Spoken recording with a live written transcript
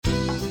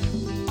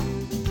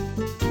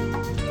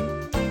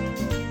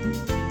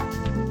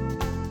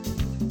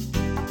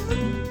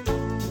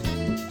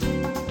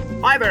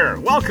Hi there,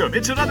 welcome.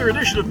 It's another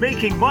edition of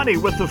Making Money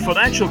with the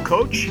financial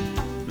coach,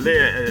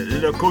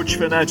 le coach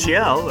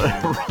financier,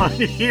 Ron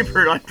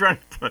Hebert.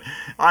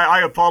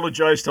 I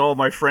apologize to all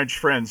my French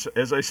friends.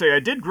 As I say, I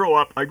grew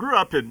up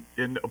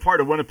in a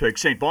part of Winnipeg,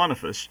 St.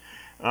 Boniface,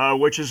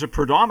 which is a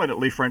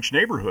predominantly French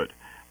neighborhood.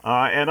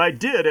 And I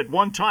did at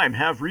one time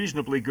have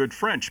reasonably good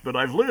French, but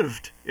I've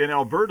lived in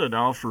Alberta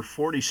now for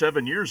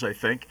 47 years, I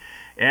think.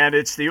 And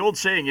it's the old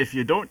saying, if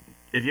you don't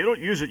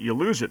use it, you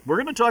lose it. We're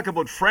going to talk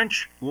about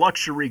French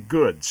luxury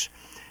goods.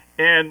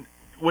 And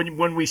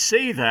when we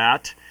say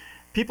that,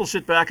 people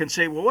sit back and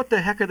say, well, what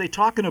the heck are they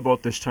talking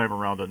about this time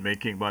around on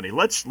Making Money?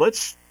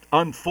 Let's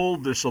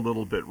unfold this a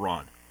little bit,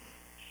 Ron.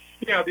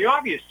 Yeah, the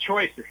obvious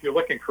choice if you're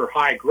looking for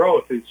high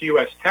growth is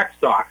U.S. tech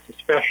stocks,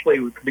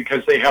 especially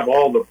because they have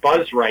all the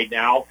buzz right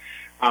now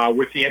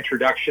with the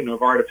introduction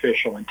of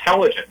artificial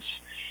intelligence.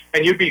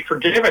 And you'd be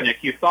forgiven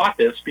if you thought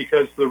this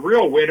because the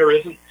real winner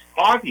isn't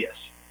obvious.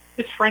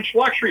 It's French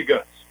luxury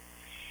goods.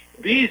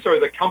 These are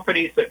the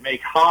companies that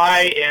make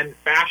high-end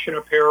fashion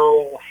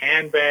apparel,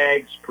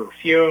 handbags,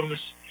 perfumes.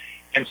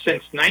 And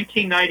since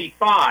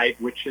 1995,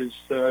 which is,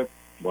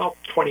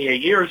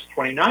 28 years,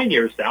 29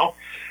 years now,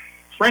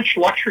 French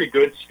luxury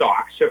goods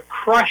stocks have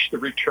crushed the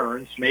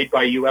returns made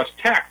by U.S.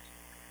 techs.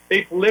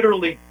 They've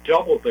literally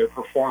doubled their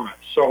performance.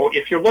 So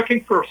if you're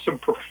looking for some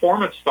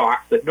performance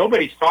stocks that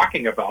nobody's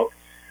talking about,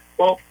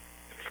 well,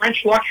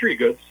 French luxury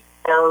goods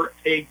are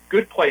a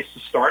good place to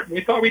start, and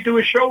we thought we'd do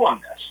a show on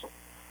this.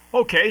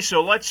 Okay,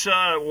 so let's,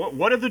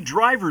 what are the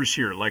drivers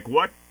here? Like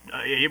what?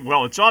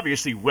 Well, it's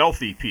obviously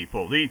wealthy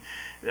people.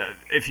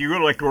 If you go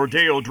to like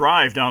Rodeo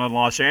Drive down in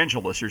Los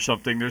Angeles or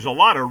something, there's a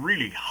lot of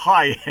really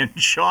high-end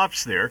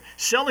shops there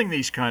selling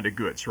these kind of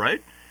goods,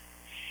 right?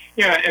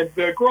 Yeah, and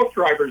the growth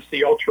drivers,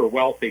 the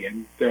ultra-wealthy,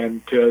 and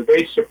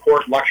they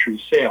support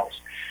luxury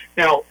sales.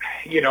 Now,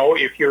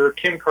 if you're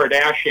Kim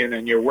Kardashian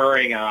and you're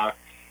wearing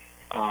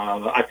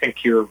I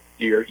think you're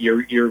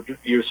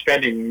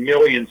spending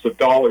millions of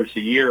dollars a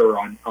year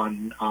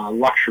on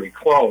luxury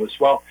clothes.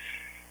 Well,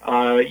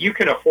 you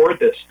can afford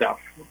this stuff,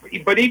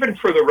 but even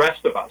for the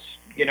rest of us,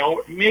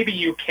 maybe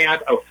you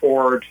can't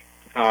afford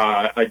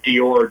a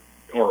Dior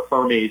or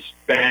Hermes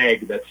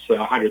bag that's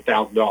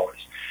 $100,000,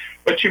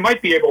 but you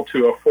might be able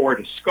to afford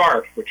a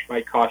scarf, which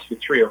might cost you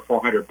 $300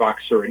 or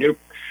 $400,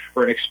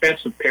 or an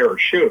expensive pair of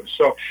shoes.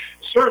 So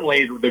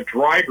certainly the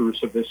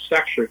drivers of this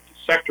sector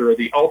are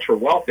the ultra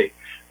wealthy,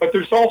 but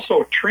there's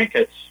also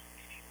trinkets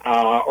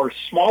or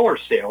smaller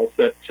sales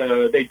that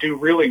they do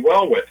really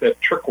well with that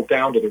trickle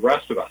down to the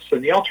rest of us.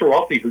 And the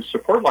ultra-wealthy who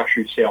support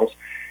luxury sales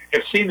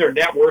have seen their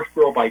net worth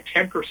grow by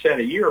 10%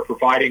 a year,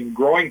 providing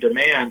growing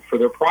demand for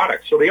their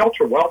products. So the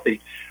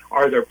ultra-wealthy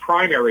are their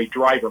primary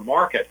driver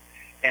market.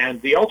 And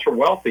the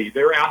ultra-wealthy,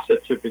 their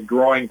assets have been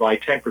growing by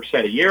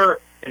 10% a year.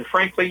 And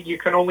frankly, you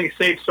can only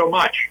save so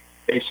much.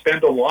 They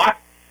spend a lot,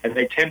 and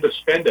they tend to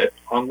spend it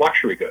on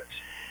luxury goods.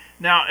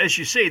 Now, as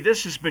you say,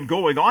 this has been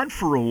going on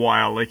for a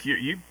while. Like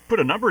you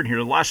put a number in here,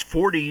 the last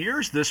 40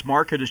 years, this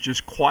market has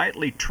just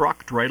quietly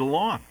trucked right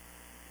along.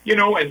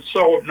 And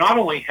so not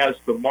only has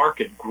the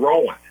market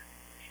grown,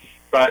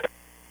 but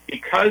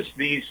because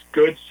these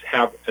goods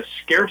have a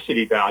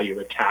scarcity value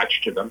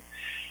attached to them,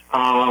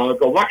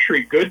 the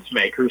luxury goods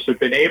makers have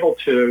been able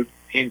to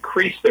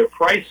increase their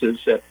prices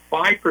at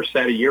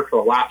 5% a year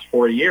for the last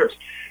 40 years.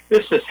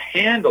 This has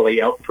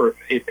handily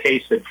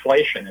outpaced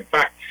inflation. In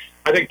fact,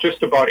 I think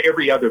just about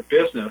every other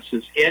business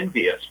is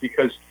envious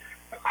because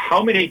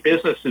how many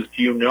businesses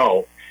do you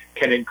know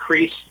can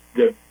increase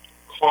the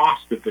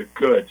cost of their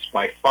goods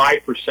by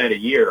 5% a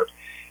year,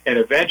 and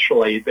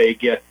eventually they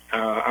get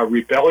a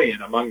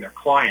rebellion among their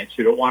clients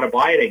who don't want to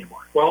buy it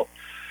anymore? Well,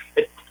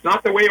 it's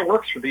not the way it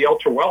works for the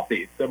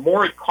ultra-wealthy. The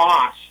more it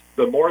costs,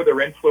 the more they're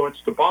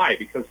influenced to buy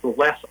because the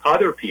less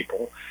other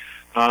people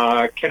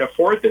can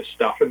afford this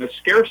stuff, and the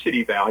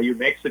scarcity value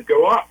makes it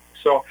go up.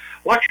 So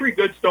luxury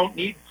goods don't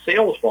need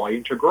sales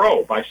volume to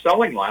grow. By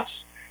selling less,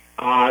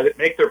 that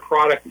make their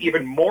product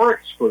even more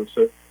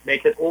exclusive,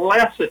 make it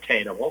less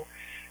attainable,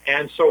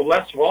 and so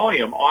less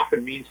volume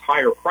often means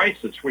higher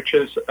prices, which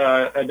is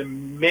an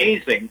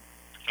amazing.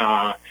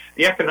 The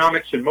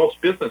economics in most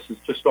businesses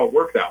just don't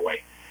work that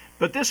way.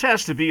 But this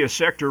has to be a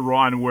sector,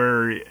 Ron,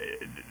 where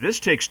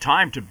this takes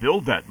time to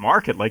build that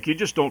market. Like you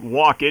just don't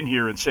walk in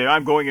here and say,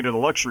 I'm going into the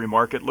luxury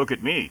market, look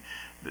at me.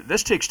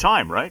 This takes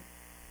time, right?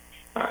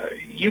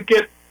 You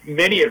get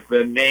many of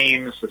the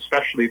names,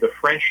 especially the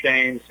French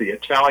names, the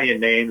Italian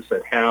names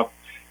that have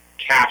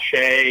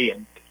cachet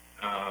and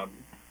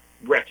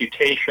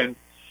reputation,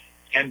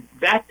 and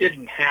that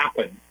didn't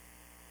happen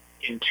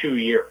in 2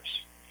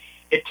 years.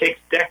 It takes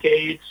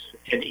decades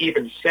and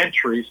even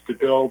centuries to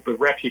build the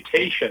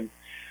reputation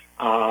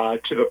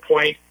to the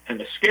point, and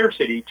the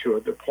scarcity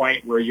to the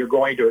point where you're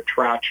going to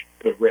attract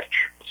the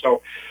rich.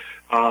 So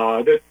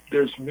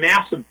there's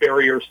massive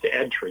barriers to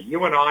entry.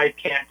 You and I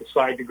can't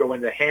decide to go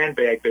in the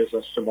handbag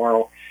business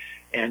tomorrow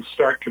and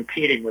start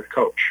competing with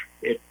Coach.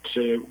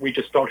 We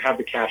just don't have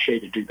the cachet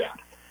to do that.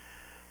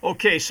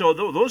 Okay, so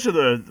those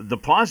are the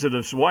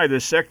positives. Why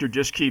this sector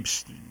just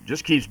keeps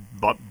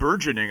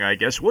burgeoning, I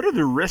guess. What are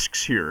the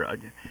risks here?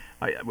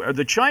 Are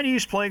the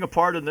Chinese playing a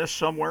part in this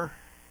somewhere?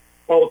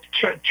 Well,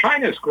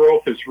 China's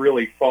growth has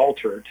really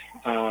faltered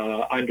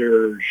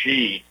under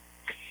Xi.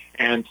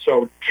 And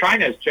so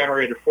China has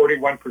generated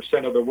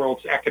 41% of the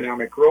world's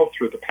economic growth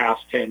through the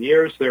past 10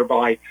 years.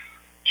 Thereby,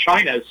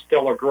 China's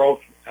stellar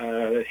growth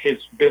has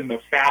been the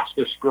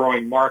fastest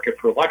growing market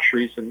for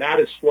luxuries, and that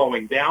is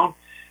slowing down.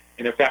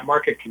 And if that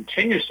market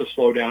continues to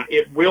slow down,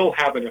 it will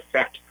have an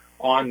effect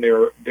on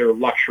their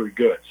luxury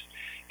goods.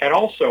 And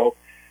also,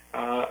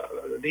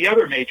 the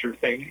other major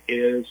thing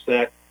is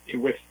that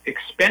with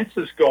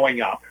expenses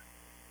going up,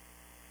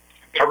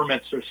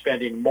 governments are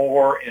spending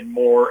more and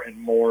more and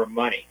more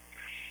money.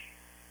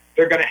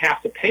 They're going to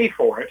have to pay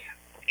for it,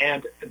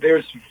 and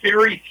there's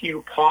very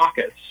few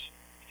pockets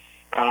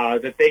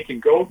that they can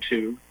go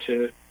to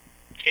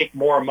take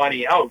more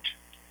money out.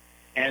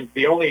 And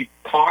the only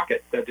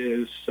pocket that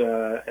is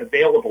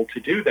available to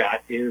do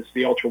that is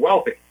the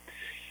ultra-wealthy.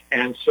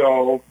 And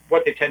so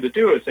what they tend to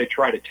do is they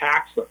try to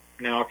tax them.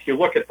 Now, if you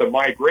look at the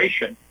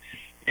migration,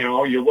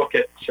 you look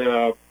at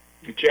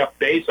Jeff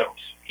Bezos.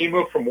 He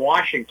moved from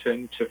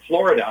Washington to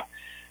Florida,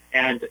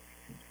 and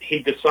he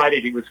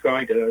decided he was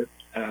going to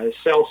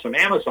sell some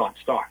Amazon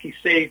stock. He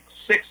saved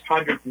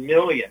 $600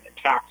 million in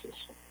taxes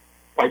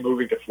by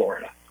moving to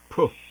Florida.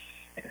 Cool.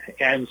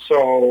 And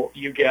so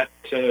you get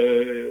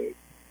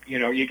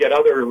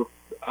other.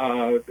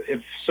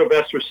 If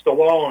Sylvester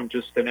Stallone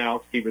just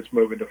announced he was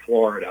moving to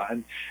Florida,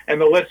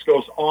 and the list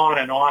goes on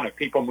and on of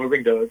people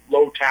moving to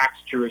low tax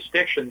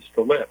jurisdictions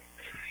to live.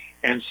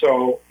 And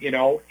so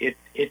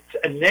it's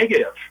a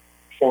negative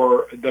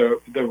for the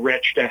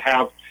rich to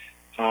have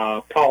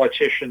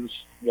politicians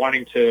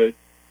wanting to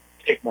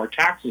take more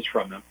taxes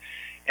from them.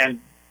 And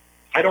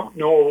I don't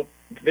know,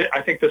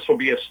 I think this will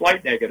be a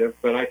slight negative,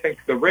 but I think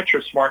the rich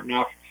are smart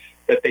enough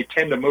that they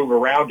tend to move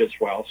around as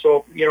well.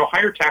 So,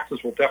 higher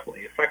taxes will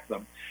definitely affect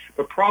them,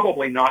 but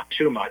probably not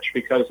too much,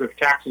 because if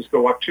taxes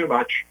go up too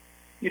much,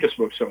 you just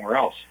move somewhere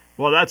else.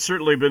 Well, that's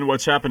certainly been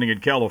what's happening in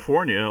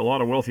California. A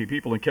lot of wealthy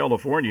people in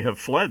California have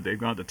fled. They've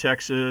gone to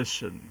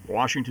Texas and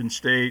Washington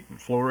State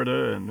and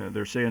Florida, and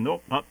they're saying,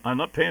 nope, I'm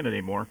not paying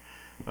anymore.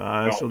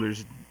 No. So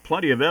there's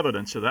plenty of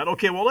evidence of that.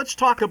 Okay, well, let's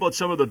talk about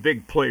some of the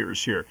big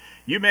players here.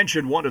 You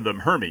mentioned one of them,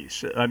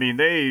 Hermes. I mean,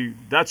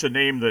 that's a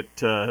name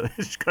that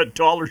has got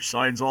dollar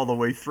signs all the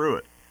way through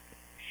it.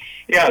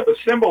 Yeah, the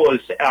symbol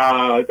is,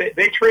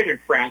 they trade in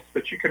France,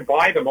 but you can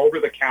buy them over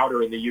the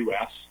counter in the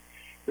U.S.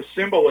 The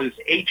symbol is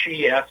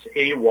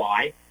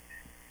HESAY,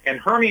 and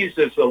Hermes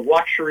is a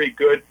luxury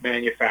good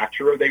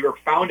manufacturer. They were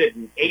founded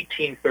in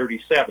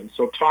 1837,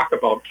 so talk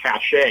about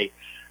cachet.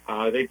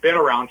 They've been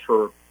around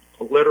for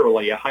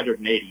literally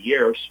 180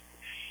 years,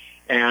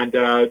 and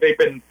they've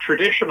been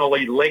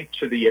traditionally linked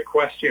to the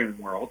equestrian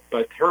world,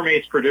 but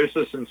Hermes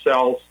produces and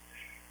sells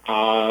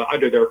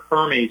under their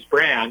Hermes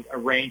brand a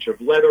range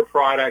of leather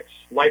products,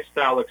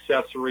 lifestyle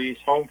accessories,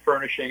 home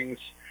furnishings,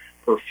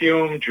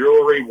 perfume,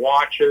 jewelry,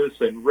 watches,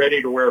 and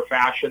ready-to-wear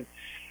fashion.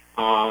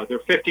 They're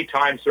 50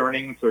 times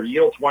earnings, their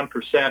yield's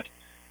 1%, and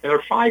their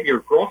 5-year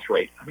growth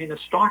rate, the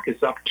stock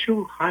is up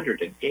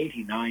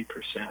 289%.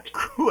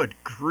 Good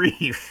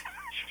grief.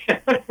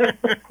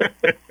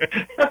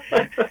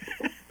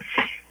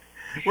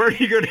 Where are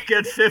you going to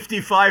get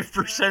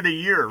 55% a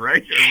year,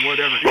 right? Or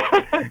whatever.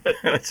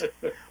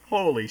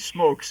 Holy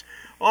smokes.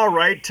 All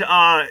right.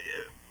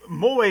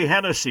 Moet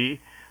Hennessy.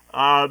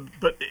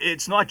 But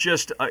it's not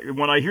just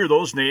when I hear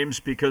those names,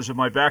 because of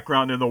my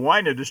background in the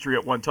wine industry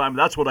at one time,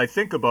 that's what I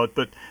think about.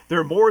 But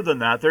they're more than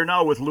that. They're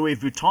now with Louis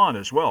Vuitton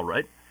as well,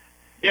 right?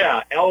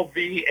 Yeah,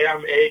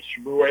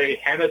 LVMH, Moet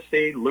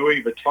Hennessy,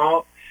 Louis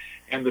Vuitton.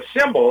 And the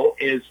symbol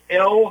is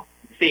LVMUY.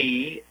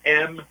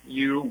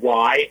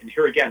 And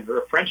here again, they're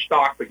a French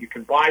stock, but you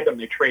can buy them.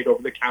 They trade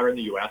over the counter in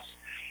the U.S.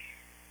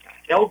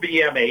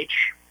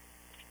 LVMH,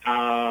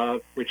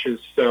 which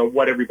is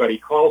what everybody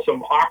calls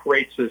them,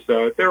 operates as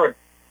they're a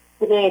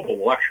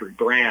global luxury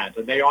brand,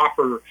 and they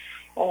offer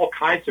all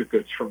kinds of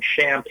goods, from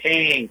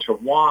champagne to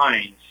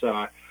wines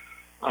to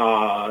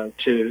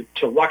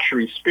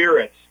luxury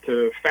spirits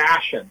to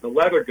fashion, the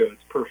leather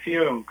goods,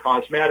 perfume,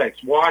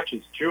 cosmetics,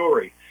 watches,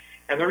 jewelry,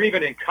 and they're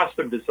even in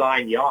custom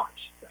design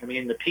yachts.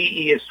 The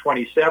PE is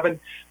 27,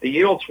 the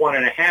yield's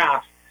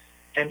 1.5,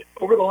 and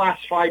over the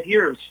last 5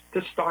 years,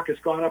 this stock has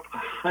gone up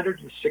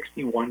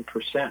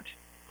 161%.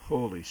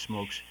 Holy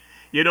smokes.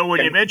 When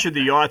you mentioned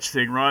the yachts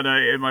thing, Ron,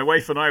 my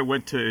wife and I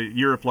went to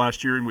Europe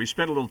last year, and we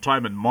spent a little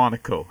time in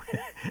Monaco.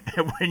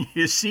 And when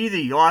you see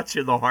the yachts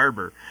in the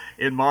harbor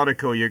in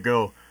Monaco, you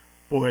go,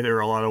 boy, there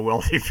are a lot of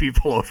wealthy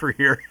people over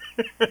here.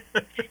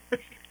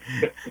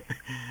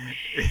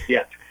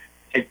 Yeah.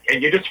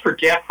 And you just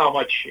forget how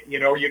much,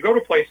 you go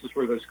to places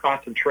where there's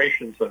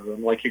concentrations of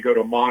them, like you go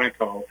to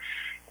Monaco,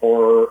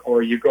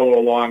 or you go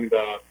along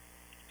the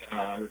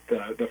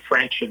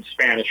French and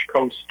Spanish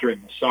coast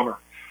during the summer.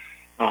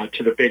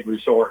 To the big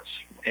resorts,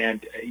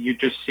 and you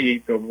just see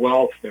the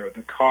wealth there,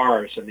 the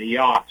cars and the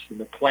yachts and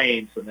the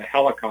planes and the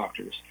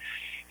helicopters.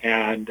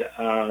 and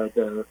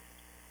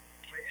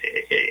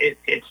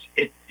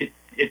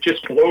it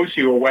just blows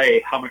you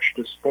away how much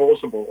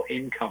disposable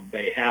income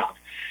they have.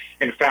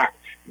 In fact,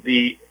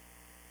 the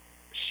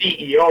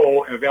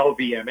CEO of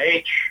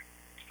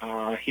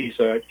LVMH, he's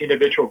an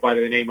individual by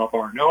the name of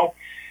Arnault,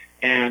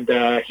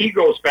 and he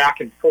goes back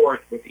and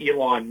forth with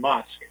Elon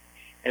Musk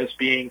as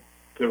being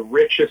the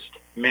richest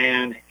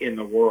man in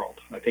the world.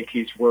 I think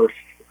he's worth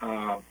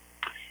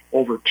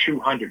over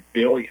 $200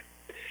 billion.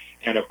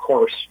 And of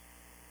course,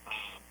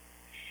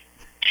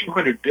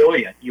 $200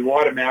 billion, you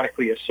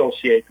automatically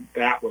associate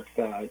that with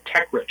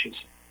tech riches.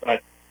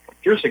 But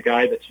here's a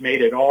guy that's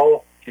made it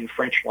all in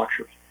French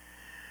luxury.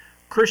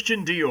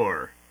 Christian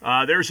Dior.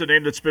 There's a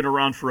name that's been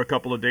around for a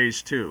couple of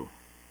days, too.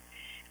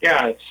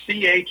 Yeah,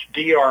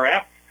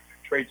 CHDRF,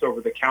 trades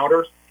over the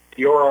counter.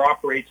 Dior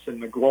operates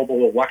in the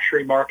global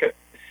luxury market,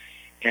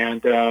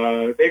 and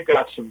they've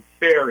got some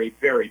very,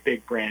 very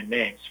big brand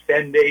names.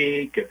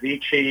 Fendi,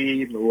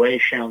 Givenchy, Moet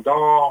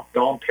Chandon,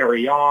 Dom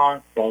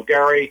Perignon,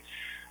 Bulgari,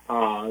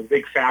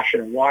 big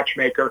fashion and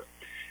watchmaker.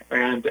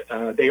 And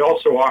they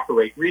also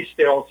operate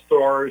resale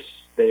stores.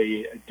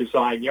 They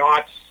design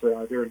yachts.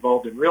 They're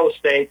involved in real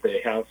estate.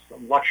 They have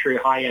luxury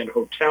high-end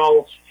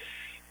hotels.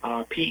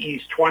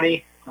 PE's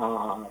 20.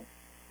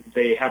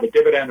 They have a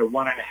dividend of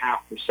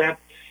 1.5%.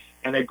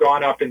 And they've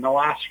gone up in the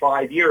last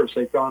 5 years.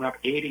 They've gone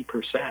up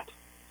 80%.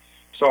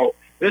 So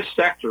this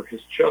sector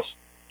has just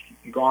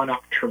gone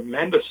up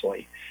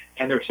tremendously,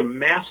 and there's a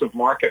massive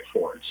market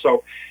for it.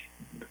 So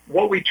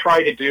what we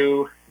try to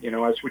do,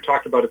 as we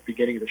talked about at the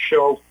beginning of the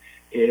show,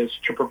 is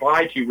to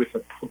provide you with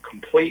a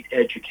complete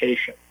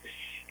education.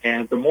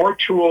 And the more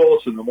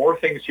tools and the more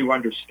things you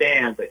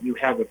understand that you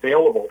have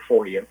available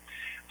for you,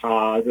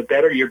 the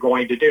better you're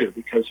going to do,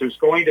 because there's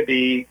going to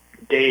be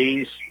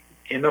days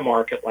in the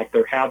market like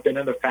there have been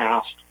in the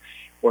past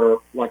where,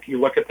 like, you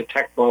look at the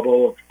tech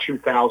bubble of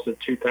 2000,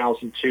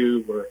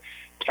 2002, where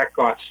tech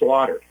got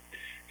slaughtered.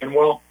 And,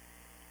 well,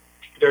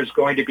 there's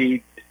going to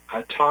be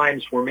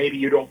times where maybe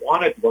you don't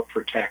want to look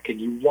for tech and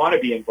you want to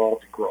be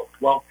involved in growth.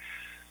 Well,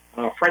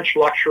 French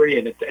luxury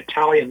and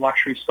Italian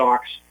luxury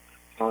stocks,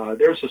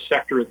 there's a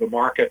sector of the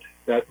market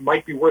that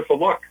might be worth a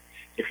look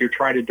if you're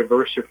trying to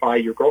diversify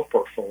your growth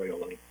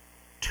portfolio.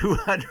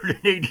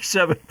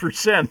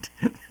 287%.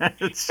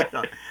 That's,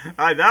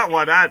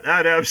 that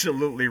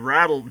absolutely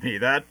rattled me.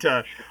 That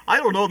I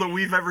don't know that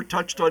we've ever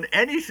touched on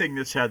anything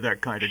that's had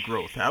that kind of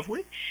growth, have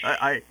we?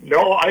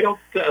 No, I don't.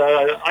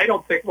 I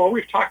don't think. Well,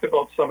 we've talked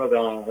about some of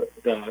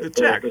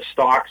the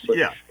stocks,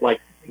 yeah, like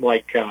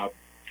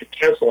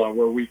Tesla,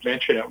 where we've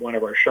mentioned at one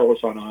of our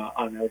shows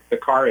on the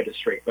car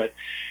industry. But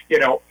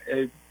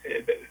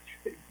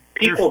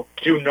people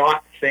do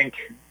not think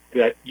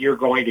that you're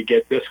going to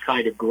get this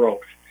kind of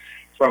growth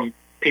from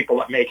people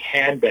that make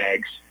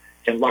handbags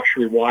and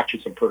luxury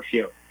watches and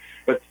perfume.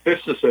 But this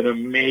is an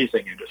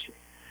amazing industry.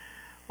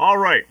 All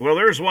right. Well,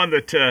 there's one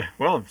that,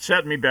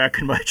 set me back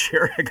in my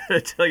chair. I got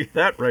to tell you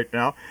that right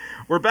now.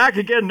 We're back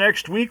again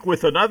next week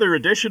with another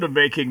edition of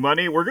Making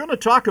Money. We're going to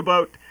talk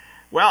about,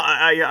 well,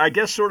 I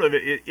guess sort of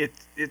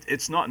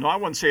it's not, no, I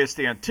wouldn't say it's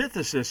the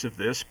antithesis of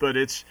this, but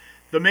it's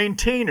the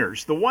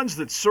maintainers, the ones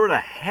that sort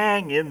of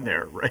hang in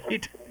there,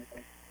 right?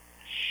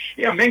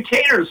 Yeah,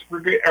 maintainers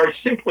are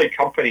simply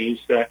companies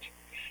that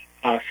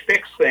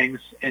fix things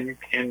and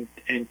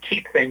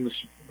keep things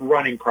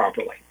running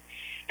properly.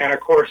 And of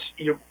course,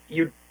 you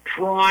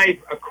drive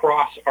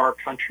across our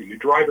country, you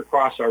drive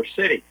across our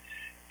city,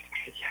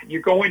 you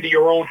go into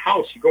your own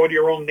house, you go into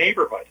your own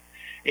neighborhood,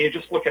 and you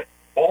just look at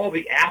all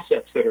the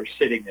assets that are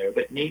sitting there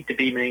that need to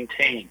be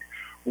maintained: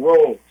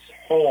 roads,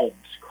 homes,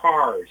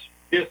 cars,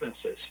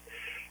 businesses,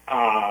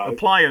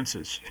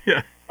 appliances.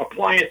 Yeah.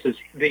 Appliances,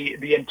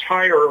 the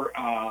entire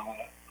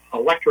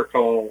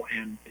electrical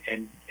and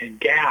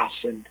gas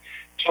and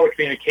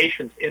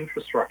telecommunications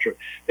infrastructure.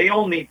 They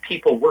all need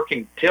people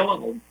working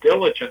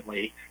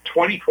diligently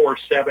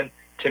 24/7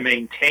 to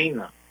maintain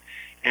them.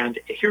 And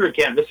here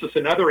again, this is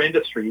another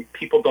industry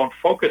people don't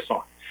focus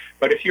on.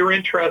 But if you're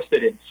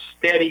interested in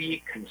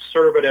steady,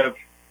 conservative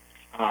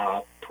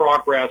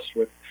progress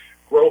with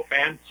growth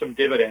and some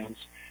dividends,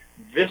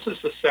 this is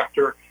the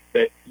sector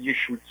that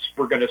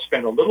we're going to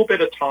spend a little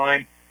bit of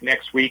time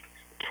next week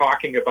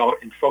talking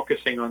about and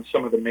focusing on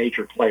some of the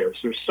major players.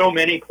 There's so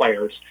many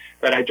players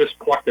that I just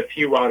plucked a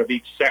few out of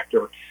each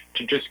sector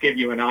to just give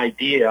you an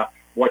idea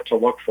what to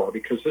look for,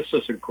 because this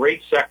is a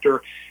great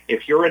sector.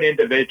 If you're an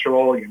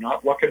individual, you're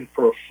not looking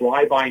for a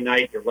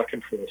fly-by-night, you're looking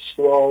for a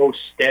slow,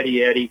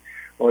 steady eddy,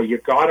 well,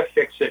 you've got to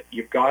fix it,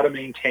 you've got to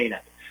maintain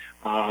it.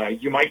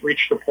 You might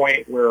reach the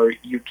point where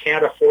you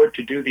can't afford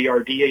to do the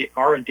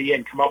R&D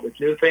and come up with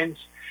new things.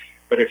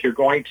 But if you're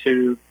going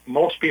to,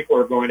 most people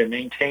are going to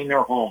maintain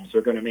their homes.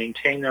 They're going to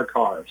maintain their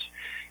cars.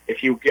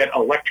 If you get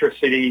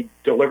electricity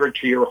delivered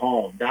to your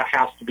home, that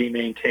has to be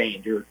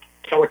maintained. Your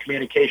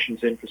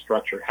telecommunications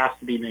infrastructure has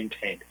to be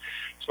maintained.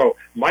 So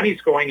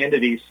money's going into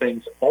these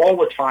things all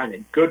the time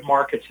in good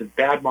markets and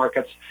bad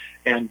markets.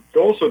 And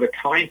those are the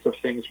kinds of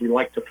things we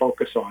like to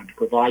focus on to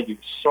provide you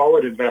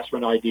solid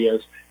investment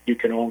ideas you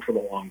can own for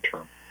the long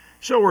term.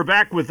 So we're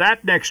back with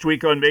that next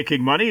week on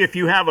Making Money. If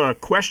you have a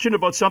question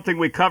about something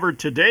we covered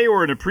today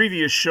or in a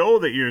previous show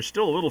that you're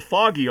still a little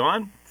foggy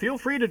on, feel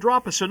free to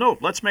drop us a note.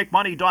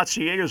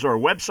 Letsmakemoney.ca is our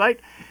website.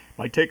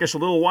 Might take us a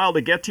little while to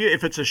get to you.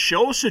 If it's a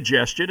show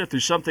suggestion, if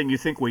there's something you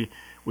think we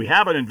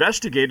haven't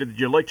investigated that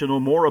you'd like to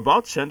know more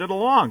about, send it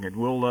along and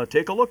we'll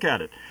take a look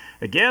at it.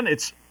 Again,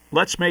 it's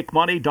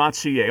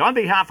letsmakemoney.ca. On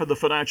behalf of the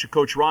financial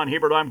coach Ron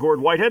Hebert, I'm Gord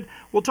Whitehead.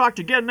 We'll talk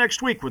again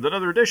next week with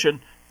another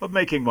edition of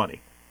Making Money.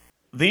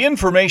 The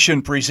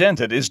information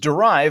presented is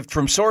derived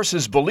from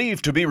sources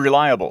believed to be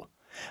reliable.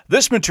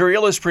 This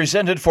material is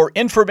presented for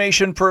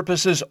information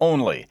purposes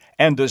only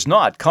and does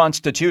not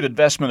constitute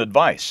investment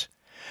advice.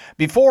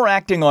 Before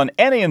acting on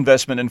any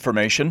investment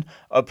information,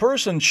 a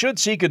person should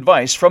seek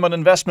advice from an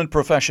investment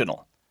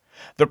professional.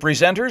 The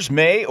presenters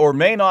may or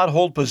may not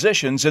hold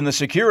positions in the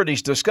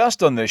securities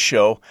discussed on this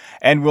show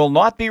and will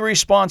not be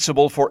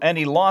responsible for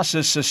any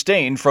losses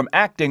sustained from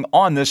acting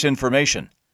on this information.